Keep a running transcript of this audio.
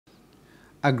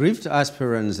Aggrieved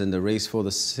aspirants in the race for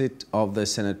the seat of the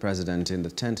Senate President in the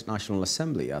 10th National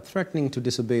Assembly are threatening to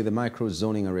disobey the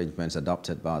micro-zoning arrangements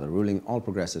adopted by the ruling All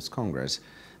Progressives Congress.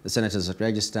 The senators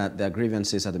registered their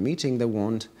grievances at the meeting. They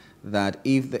warned that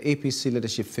if the APC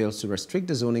leadership fails to restrict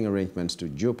the zoning arrangements to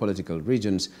geopolitical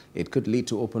regions, it could lead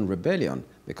to open rebellion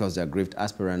because the aggrieved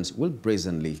aspirants will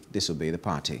brazenly disobey the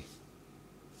party.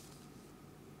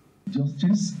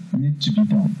 Justice needs to be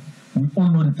done. We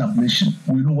all know the tabulation.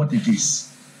 We know what it is.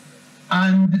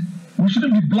 And we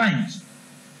shouldn't be blind.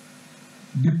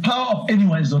 The power of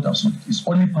anyone is not absolute. It's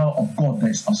only power of God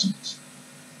that is absolute.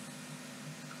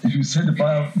 If you say the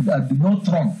power that the no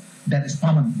throne that is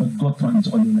permanent, but God's throne is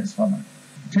only that is permanent.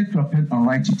 Take your pen and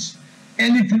write it.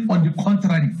 Anything on the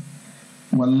contrary,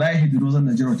 wallahi, the Northern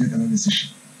Nigeria will take another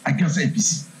decision against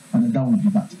APC, and that will be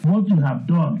bad. What you have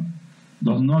done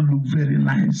does not look very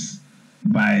nice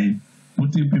by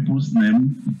putting people's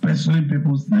name, personally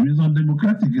people's name. It's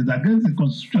undemocratic. It's against the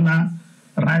constitutional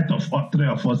right of three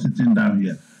of us sitting down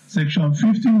here. Section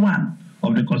 51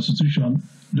 of the Constitution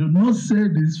do not say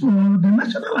this for the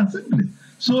National Assembly.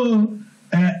 So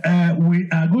we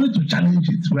are going to challenge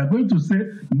it. We are going to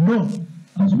say no.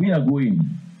 As we are going,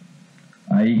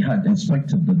 I had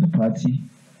expected that the party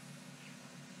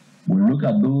will look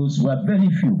at those who are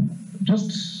very few.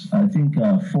 Just, I think,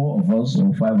 4 of us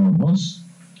or 5 of us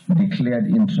declared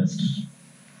interest.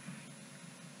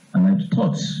 And I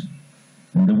thought,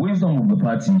 in the wisdom of the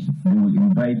party, they will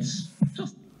invite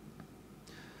just...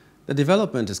 The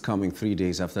development is coming 3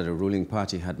 days after the ruling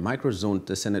party had microzoned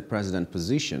the Senate President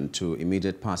position to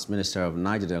immediate past Minister of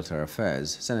Niger Delta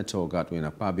Affairs, Senator Godwin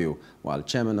Akpabio, while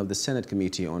Chairman of the Senate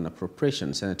Committee on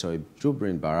Appropriation, Senator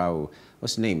Jubrin Barau,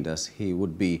 was named as he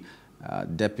would be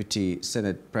Deputy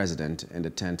Senate President in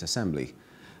the 10th Assembly.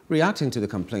 Reacting to the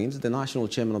complaints, the national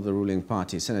chairman of the ruling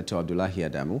party, Senator Abdullahi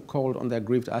Adamu, called on the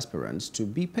aggrieved aspirants to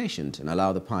be patient and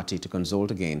allow the party to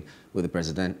consult again with the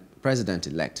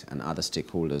president-elect and other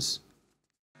stakeholders.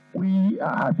 We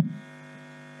are happy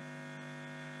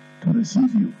to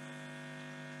receive you,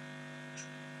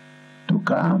 to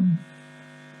come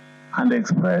and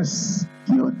express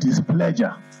your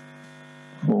displeasure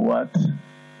for what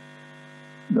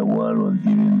the world was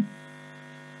giving.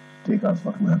 Take us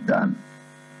what we have done.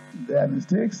 There are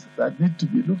mistakes that need to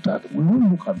be looked at. We will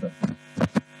look at them.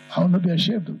 I will not be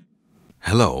ashamed of it.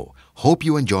 Hello, hope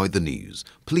you enjoyed the news.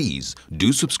 Please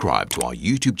do subscribe to our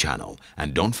YouTube channel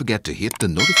and don't forget to hit the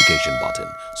notification button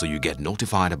so you get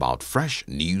notified about fresh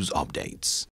news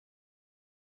updates.